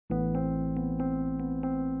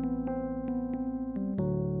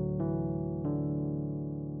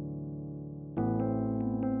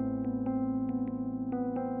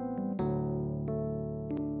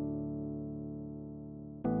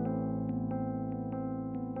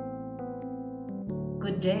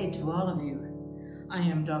Good day to all of you. I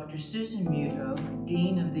am Dr. Susan Muto,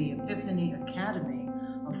 Dean of the Epiphany Academy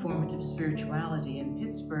of Formative Spirituality in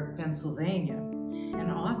Pittsburgh, Pennsylvania,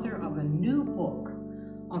 and author of a new book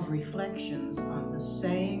of reflections on the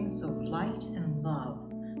sayings of light and love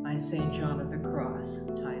by St. John of the Cross,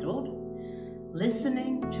 titled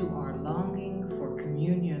Listening to Our Longing for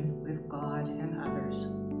Communion with God and Others.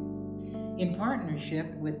 In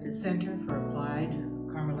partnership with the Center for Applied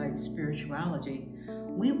Carmelite Spirituality,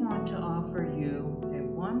 we want to offer you a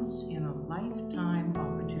once-in-a-lifetime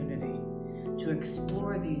opportunity to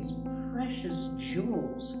explore these precious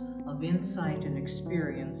jewels of insight and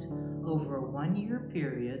experience over a one-year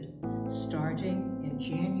period starting in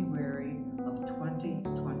January of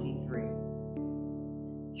 2023.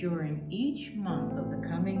 During each month of the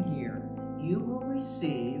coming year, you will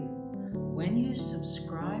receive, when you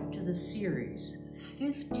subscribe to the series,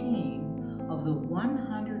 15 of the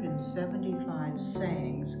 175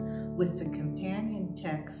 sayings with the companion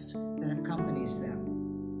text that accompanies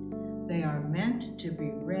them. They are meant to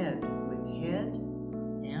be read with head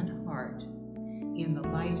and heart in the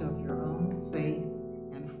light of your own faith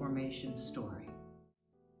and formation story.